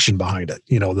production behind it,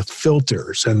 the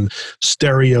filters and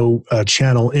stereo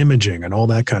channel imaging and all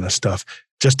that kind of stuff,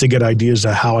 just to get ideas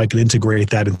of how I can integrate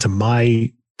that into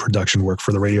my production work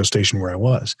for the radio station where I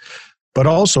was. But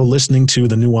also listening to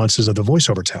the nuances of the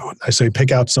voiceover talent. I say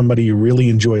pick out somebody you really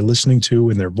enjoy listening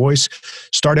to in their voice,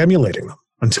 start emulating them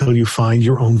until you find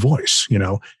your own voice,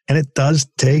 and it does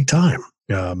take time.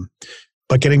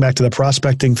 But getting back to the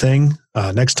prospecting thing,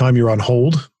 next time you're on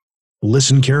hold,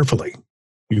 listen carefully.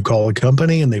 You call a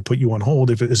company and they put you on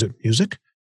hold. Is it music?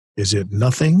 Is it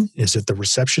nothing? Is it the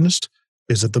receptionist?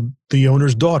 Is it the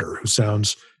owner's daughter who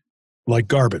sounds like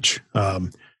garbage?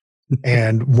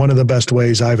 And one of the best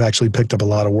ways I've actually picked up a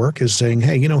lot of work is saying,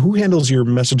 hey, who handles your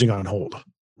messaging on hold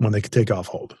when they take off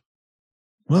hold?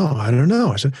 Well, I don't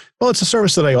know. I said, well, it's a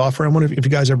service that I offer. I wonder if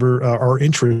you guys ever are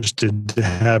interested to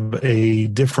have a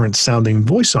different sounding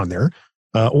voice on there.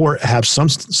 or have some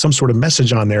sort of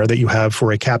message on there that you have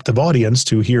for a captive audience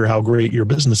to hear how great your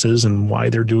business is and why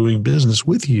they're doing business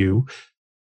with you,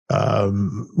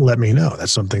 let me know.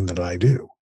 That's something that I do.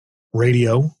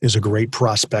 Radio is a great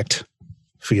prospect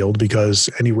field because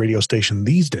any radio station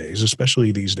these days,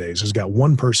 especially these days, has got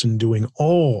one person doing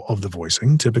all of the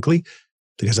voicing, typically,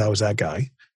 because I was that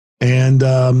guy.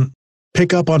 And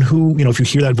pick up on who, if you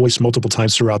hear that voice multiple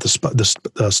times throughout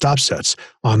the stop sets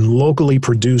on locally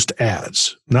produced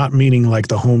ads, not meaning like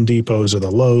the Home Depots or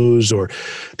the Lowe's or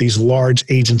these large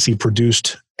agency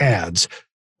produced ads.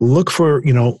 Look for,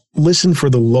 listen for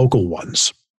the local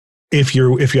ones. If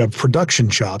you have production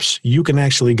chops, you can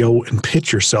actually go and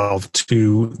pitch yourself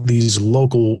to these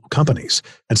local companies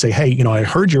and say, hey, I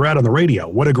heard your ad on the radio.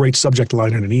 What a great subject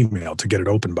line in an email to get it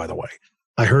open, by the way.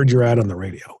 I heard your ad on the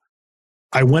radio.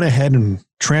 I went ahead and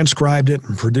transcribed it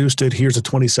and produced it. Here's a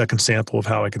 20-second sample of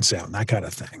how I can sound, that kind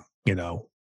of thing.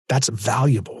 That's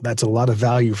valuable. That's a lot of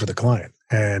value for the client.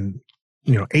 And,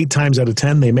 8 times out of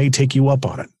 10, they may take you up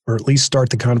on it or at least start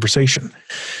the conversation.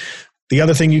 The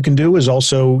other thing you can do is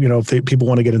also, if people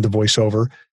want to get into voiceover,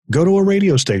 go to a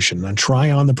radio station and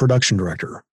try on the production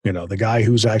director, the guy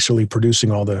who's actually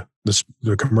producing all the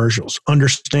commercials.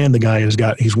 Understand the guy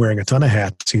he's wearing a ton of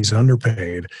hats. He's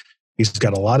underpaid. He's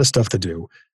got a lot of stuff to do,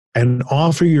 and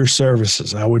offer your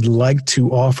services. I would like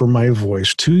to offer my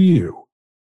voice to you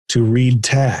to read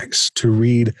tags, to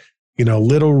read,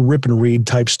 little rip and read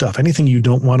type stuff. Anything you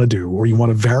don't want to do, or you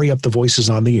want to vary up the voices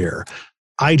on the air.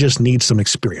 I just need some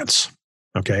experience.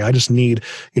 Okay. I just need,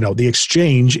 the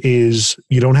exchange is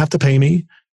you don't have to pay me.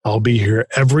 I'll be here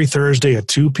every Thursday at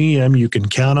 2 p.m. You can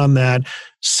count on that.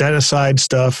 Set aside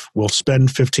stuff. We'll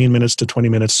spend 15 minutes to 20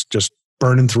 minutes just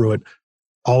burning through it.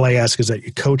 All I ask is that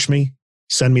you coach me,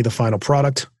 send me the final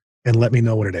product, and let me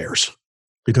know when it airs.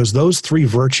 Because those 3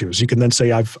 virtues, you can then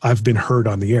say, I've been heard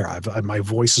on the air. My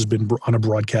voice has been on a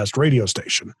broadcast radio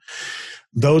station.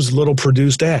 Those little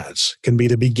produced ads can be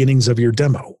the beginnings of your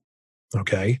demo.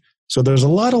 Okay? So there's a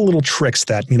lot of little tricks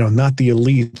that, not the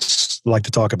elites like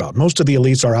to talk about. Most of the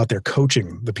elites are out there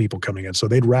coaching the people coming in. So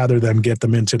they'd rather them get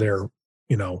them into their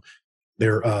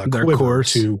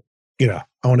course.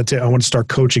 I want to start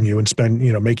coaching you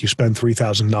and make you spend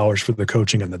 $3,000 for the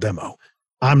coaching and the demo.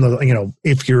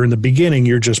 If you're in the beginning,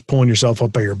 you're just pulling yourself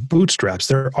up by your bootstraps.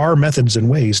 There are methods and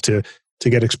ways to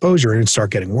get exposure and start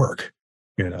getting work,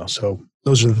 so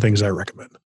those are the things I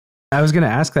recommend. I was going to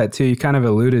ask that too. You kind of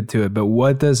alluded to it, but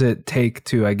what does it take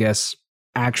to, I guess,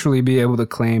 actually be able to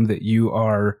claim that you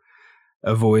are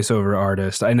a voiceover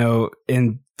artist? I know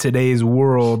in today's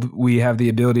world, we have the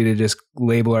ability to just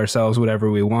label ourselves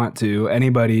whatever we want to.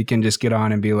 Anybody can just get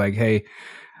on and be like, hey,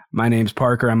 my name's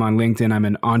Parker. I'm on LinkedIn. I'm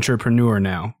an entrepreneur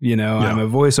now. I'm a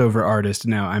voiceover artist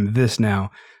now. I'm this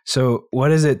now. So what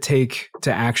does it take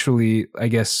to actually, I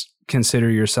guess, consider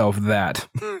yourself that?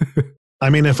 I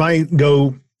mean,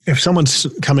 if someone's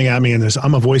coming at me and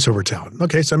I'm a voiceover talent.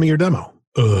 Okay, send me your demo.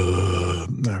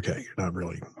 Okay, you're not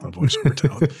really a voiceover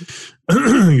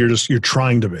talent. You're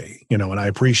trying to be, and I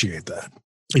appreciate that.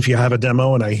 If you have a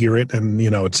demo and I hear it and,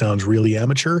 it sounds really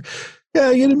amateur,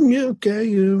 okay,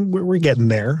 we're getting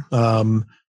there.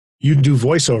 You do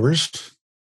voiceovers.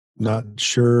 Not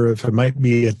sure if it might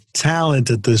be a talent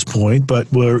at this point,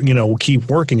 but we'll keep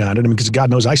working on it. Because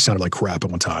God knows I sounded like crap at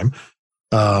one time.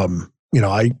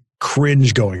 I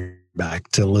cringe going back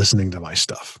to listening to my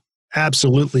stuff.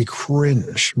 Absolutely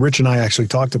cringe. Rich and I actually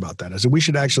talked about that. I said, we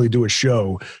should actually do a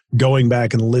show going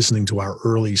back and listening to our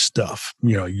early stuff.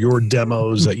 Your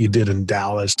demos that you did in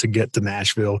Dallas to get to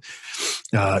Nashville.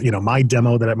 My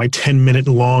demo, my 10-minute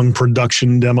long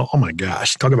production demo. Oh my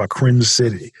gosh. Talk about cringe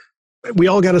city. We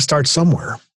all got to start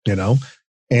somewhere,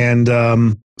 and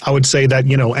I would say that,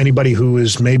 anybody who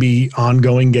is maybe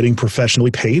ongoing getting professionally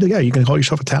paid, you can call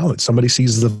yourself a talent. Somebody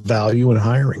sees the value in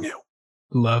hiring you.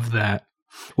 Love that.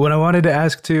 What I wanted to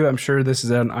ask too, I'm sure this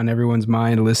is on everyone's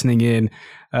mind listening in.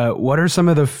 What are some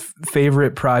of the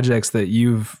favorite projects that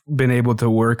you've been able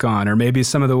to work on, or maybe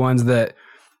some of the ones that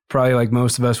probably like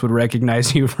most of us would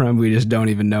recognize you from, we just don't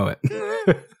even know it?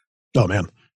 Oh man.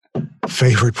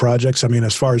 Favorite projects. I mean,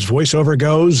 as far as voiceover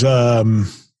goes,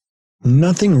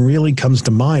 nothing really comes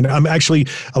to mind. I'm actually,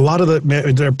 a lot of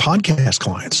they're podcast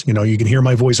clients. You can hear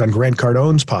my voice on Grant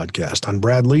Cardone's podcast, on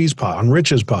Brad Lee's on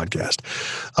Rich's podcast.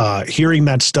 Hearing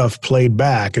that stuff played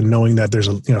back and knowing that there's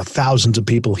thousands of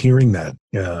people hearing that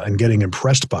and getting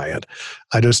impressed by it.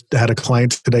 I just had a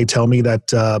client today tell me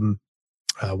that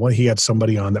he had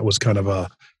somebody on that was kind of a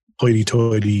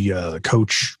hoity-toity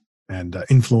coach and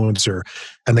influencer,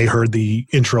 and they heard the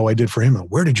intro I did for him.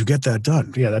 Where did you get that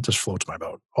done? Yeah, that just floats my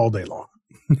boat all day long.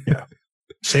 Yeah.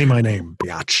 Say my name,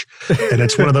 biatch. And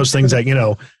it's one of those things that,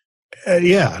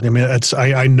 yeah, I mean,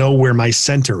 I know where my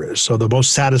center is. So the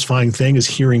most satisfying thing is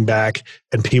hearing back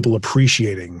and people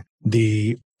appreciating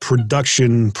the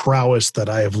production prowess that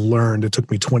I have learned. It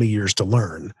took me 20 years to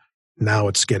learn. Now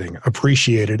it's getting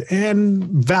appreciated and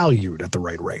valued at the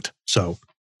right rate. So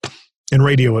in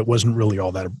radio, it wasn't really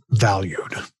all that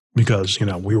valued because,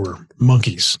 we were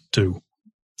monkeys to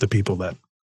the people that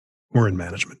were in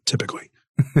management typically.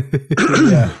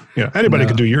 Anybody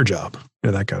can do your job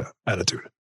in that kind of attitude.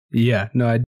 Yeah, no,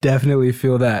 I definitely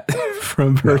feel that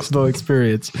from personal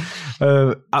experience.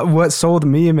 What sold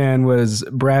me, man, was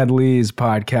Brad Lee's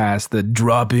podcast, The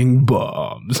Dropping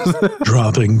Bombs.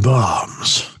 Dropping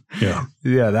Bombs. Yeah.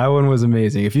 Yeah, that one was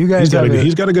amazing. If you guys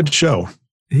he's got a good show.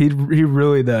 He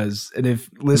really does. And if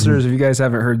listeners, if you guys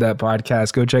haven't heard that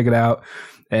podcast, go check it out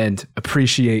and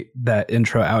appreciate that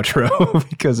intro outro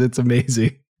because it's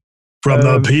amazing. From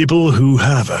the people who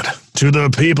have it to the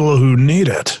people who need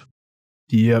it.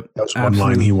 Yep. That was one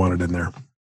line he wanted in there.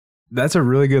 That's a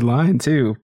really good line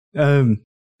too.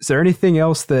 Is there anything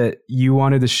else that you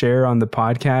wanted to share on the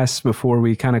podcast before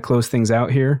we kind of close things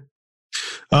out here?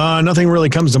 Nothing really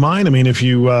comes to mind. I mean, if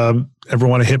you ever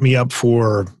want to hit me up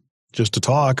for just to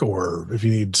talk, or if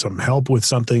you need some help with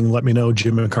something, let me know.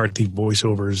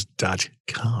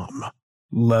 JimMcCarthyVoiceovers.com.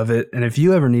 Love it. And if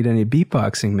you ever need any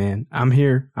beatboxing, man, I'm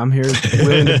here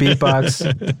willing to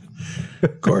beatbox.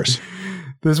 Of course.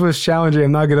 This was challenging.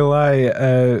 I'm not going to lie.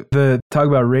 The talk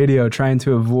about radio, trying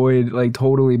to avoid like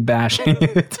totally bashing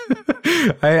it.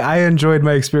 I enjoyed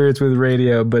my experience with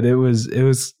radio, but it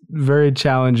was very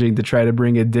challenging to try to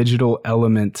bring a digital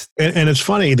element. And it's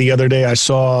funny. The other day I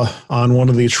saw on one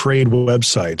of the trade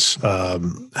websites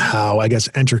how I guess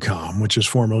Entercom, which is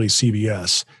formerly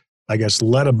CBS, I guess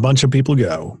let a bunch of people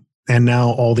go. And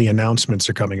now all the announcements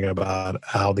are coming about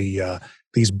how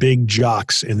these big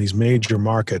jocks in these major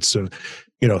markets,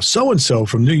 so-and-so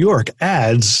from New York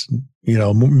adds,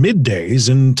 middays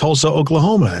in Tulsa,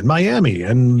 Oklahoma and Miami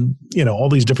and, all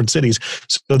these different cities.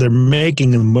 So they're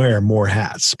making them wear more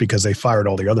hats because they fired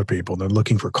all the other people. And they're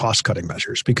looking for cost-cutting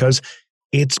measures because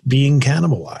it's being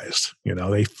cannibalized.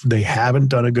 They haven't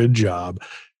done a good job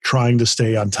trying to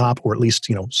stay on top or at least,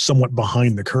 somewhat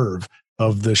behind the curve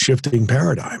of the shifting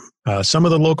paradigm. Some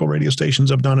of the local radio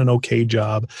stations have done an okay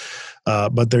job,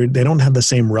 but they don't have the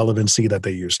same relevancy that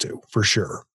they used to, for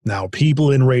sure. Now,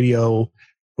 people in radio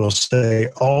will say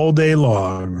all day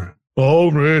long,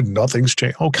 oh, nothing's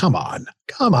changed. Oh, come on.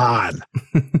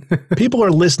 People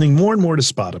are listening more and more to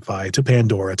Spotify, to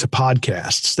Pandora, to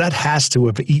podcasts. That has to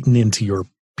have eaten into your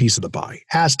piece of the pie.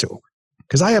 Has to.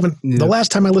 Because I haven't, the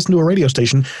last time I listened to a radio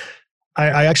station,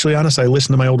 I actually, honestly, I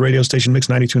listen to my old radio station, Mix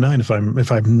 92.9,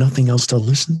 if I have nothing else to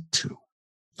listen to.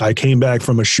 I came back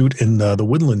from a shoot in the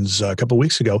Woodlands a couple of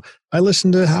weeks ago. I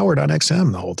listened to Howard on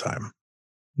XM the whole time.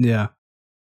 Yeah.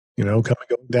 Going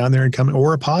down there and coming,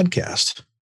 or a podcast.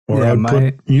 Or I'd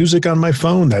put music on my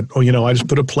phone that, I just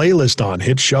put a playlist on,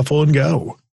 hit shuffle and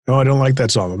go. No, I don't like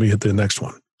that song. Let me hit the next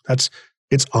one. It's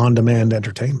on-demand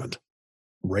entertainment.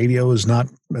 Radio is not,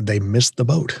 they missed the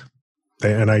boat.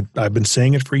 And I've been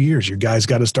saying it for years. You guys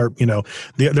got to start,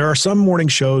 there are some morning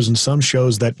shows and some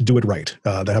shows that do it right,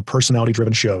 that have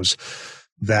personality-driven shows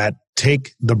that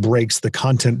take the breaks, the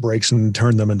content breaks, and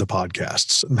turn them into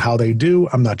podcasts. And how they do,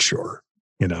 I'm not sure,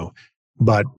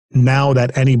 But now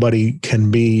that anybody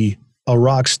can be a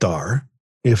rock star,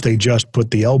 if they just put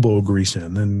the elbow grease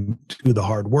in and do the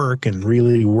hard work and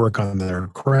really work on their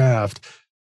craft,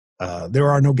 there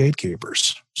are no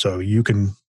gatekeepers. So you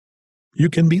can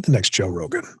be the next Joe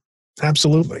Rogan.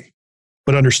 Absolutely.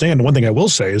 But understand, one thing I will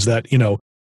say is that,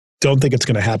 don't think it's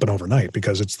going to happen overnight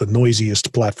because it's the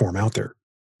noisiest platform out there.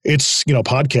 It's,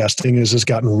 podcasting has just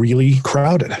gotten really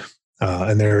crowded.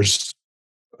 And there's,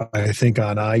 I think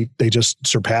they just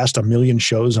surpassed 1 million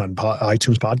shows on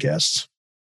iTunes podcasts.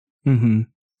 Mm-hmm.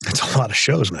 That's a lot of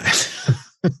shows, man.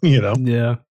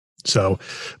 Yeah. So,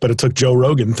 but it took Joe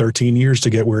Rogan 13 years to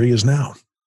get where he is now.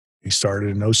 He started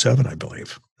in 2007, I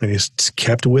believe. And he's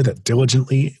kept with it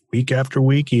diligently week after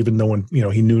week, even though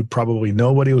he knew probably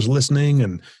nobody was listening.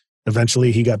 And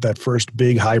eventually he got that first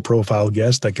big high profile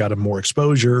guest that got him more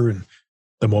exposure and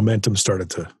the momentum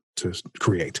started to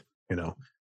create,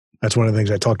 That's one of the things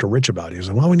I talked to Rich about. He was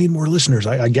like, well, we need more listeners.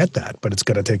 I get that, but it's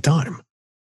going to take time.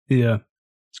 Yeah.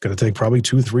 It's going to take probably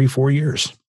 2, 3, 4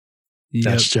 years. Yep.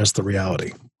 That's just the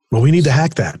reality. Well, we need to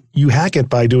hack that. You hack it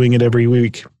by doing it every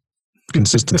week.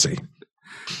 Consistency.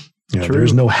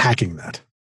 There's no hacking that.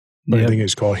 But I think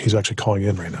he's actually calling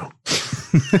in right now.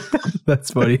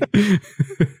 That's funny.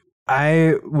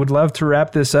 I would love to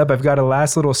wrap this up. I've got a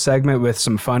last little segment with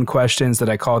some fun questions that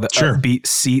I call the Upbeat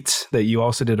Seats that you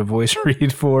also did a voice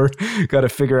read for. Got to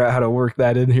figure out how to work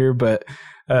that in here. But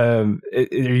are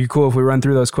you cool if we run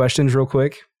through those questions real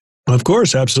quick? Of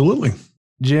course, absolutely.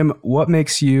 Jim, what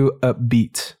makes you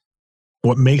upbeat?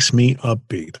 What makes me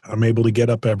upbeat? I'm able to get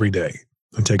up every day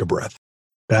and take a breath.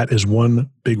 That is one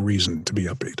big reason to be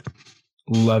upbeat.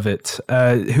 Love it.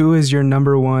 Who is your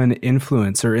number one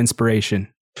influence or inspiration?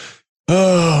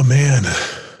 Oh, man.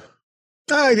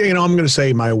 I'm going to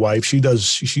say my wife. She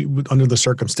under the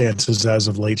circumstances as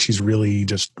of late, she's really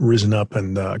just risen up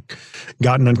and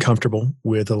gotten uncomfortable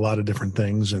with a lot of different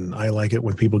things. And I like it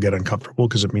when people get uncomfortable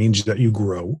because it means that you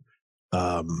grow.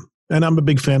 And I'm a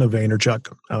big fan of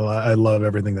Vaynerchuk. I love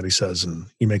everything that he says, and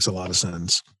he makes a lot of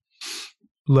sense.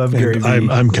 Love Gary Vee.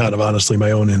 I'm kind of honestly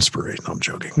my own inspiration. I'm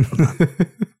joking.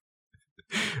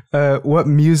 What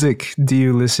music do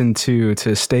you listen to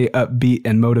stay upbeat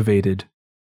and motivated?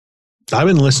 I've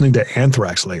been listening to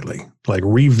Anthrax lately, like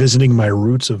revisiting my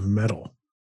roots of metal.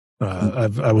 My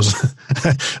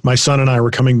son and I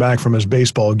were coming back from his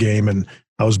baseball game, and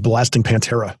I was blasting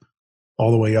Pantera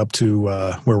all the way up to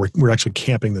where we're actually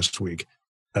camping this week.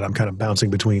 And I'm kind of bouncing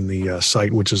between the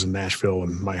site, which is in Nashville,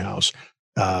 and my house.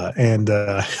 And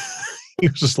he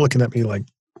was just looking at me like,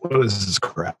 what is this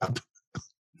crap?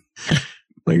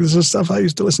 Like, this is stuff I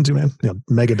used to listen to, man.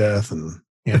 Megadeth and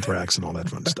Anthrax and all that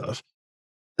fun stuff.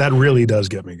 That really does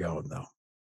get me going, though.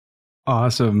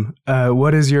 Awesome.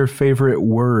 What is your favorite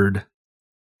word?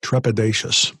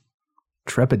 Trepidatious.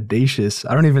 Trepidatious.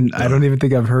 I don't even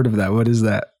think I've heard of that. What is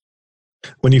that?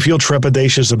 When you feel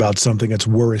trepidatious about something, it's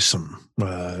worrisome.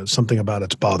 Something about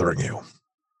it's bothering you.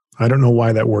 I don't know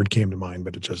why that word came to mind,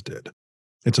 but it just did.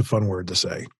 It's a fun word to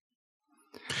say.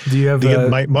 Do you have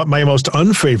my most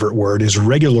unfavorite word is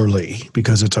regularly,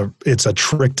 because it's a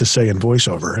trick to say in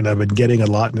voiceover, and I've been getting it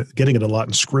a lot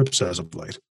in scripts as of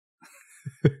late.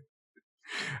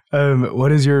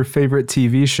 What is your favorite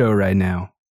TV show right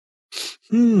now?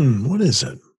 What is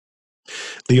it?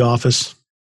 The Office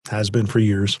has been for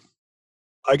years.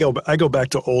 I go back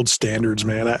to old standards,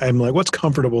 man. I'm like, what's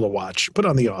comfortable to watch? Put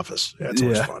on The Office. Yeah, it's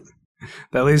always fun.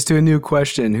 That leads to a new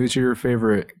question. Who's your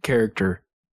favorite character?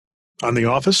 On The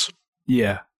Office?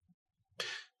 Yeah.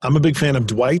 I'm a big fan of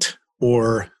Dwight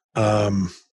or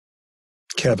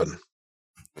Kevin.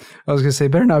 I was going to say,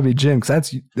 better not be Jim,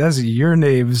 because that's your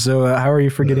name. So how are you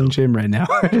forgetting Jim right now?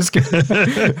 Just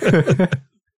kidding.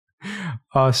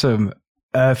 Awesome.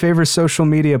 Favorite social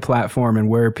media platform and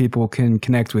where people can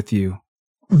connect with you?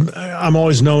 I'm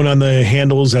always known on the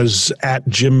handles as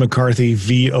 @JimMcCarthy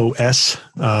VOS.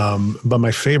 But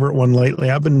my favorite one lately,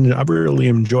 I'm really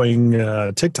enjoying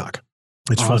TikTok.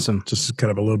 It's awesome. Fun. Just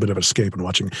kind of a little bit of escape and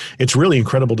watching. It's really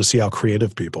incredible to see how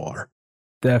creative people are.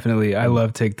 Definitely. I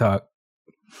love TikTok.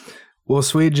 Well,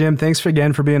 sweet, Jim. Thanks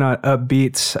again for being on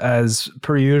Upbeats. As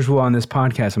per usual on this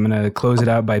podcast, I'm going to close it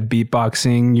out by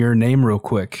beatboxing your name real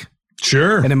quick.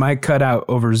 Sure. And it might cut out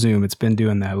over Zoom. It's been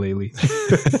doing that lately.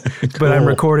 Cool. But I'm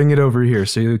recording it over here,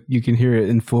 so you can hear it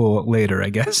in full later, I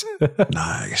guess.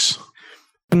 Nice.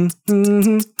 Did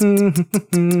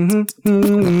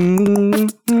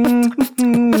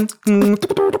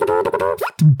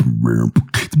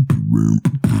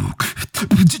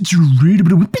you read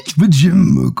about with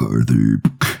Jim McCarthy?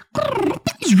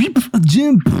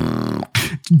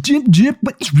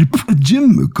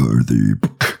 Jim McCarthy.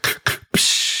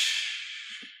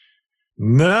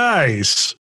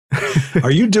 Nice. Are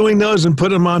you doing those and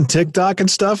put them on TikTok and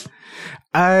stuff?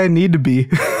 I need to be.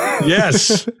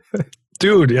 Yes.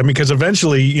 Dude, I mean, because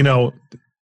eventually,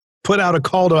 put out a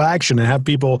call to action and have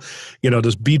people,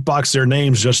 just beatbox their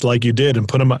names just like you did and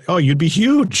put them, you'd be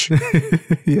huge.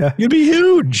 Yeah. You'd be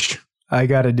huge. I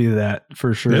got to do that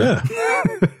for sure. Yeah.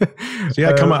 See,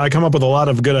 I come up with a lot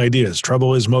of good ideas.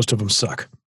 Trouble is most of them suck.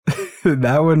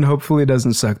 That one hopefully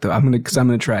doesn't suck though. I'm going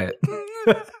to try it.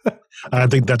 I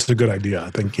think that's a good idea. I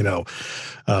think,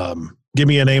 give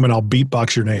me a name and I'll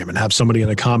beatbox your name and have somebody in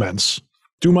the comments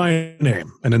do my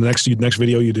name. And then the next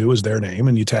video you do is their name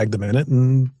and you tag them in it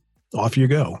and off you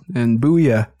go. And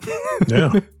booyah.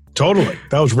 Yeah, totally.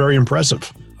 That was very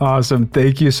impressive. Awesome.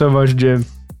 Thank you so much, Jim.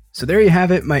 So there you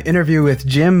have it, my interview with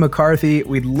Jim McCarthy.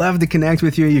 We'd love to connect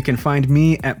with you. You can find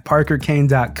me at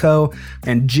parkerkane.co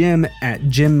and Jim at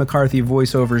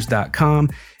jimmccarthyvoiceovers.com.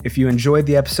 If you enjoyed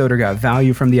the episode or got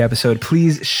value from the episode,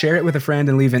 please share it with a friend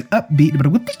and leave an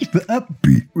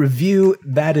upbeat review.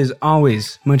 That is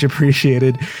always much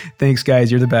appreciated. Thanks,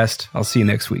 guys. You're the best. I'll see you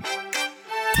next week.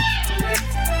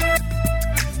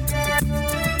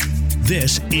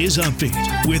 This is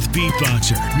Upbeat with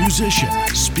beatboxer, musician,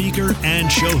 speaker, and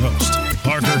show host,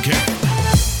 Parker Kane.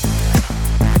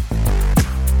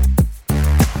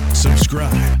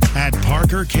 subscribe at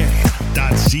parkerk.co.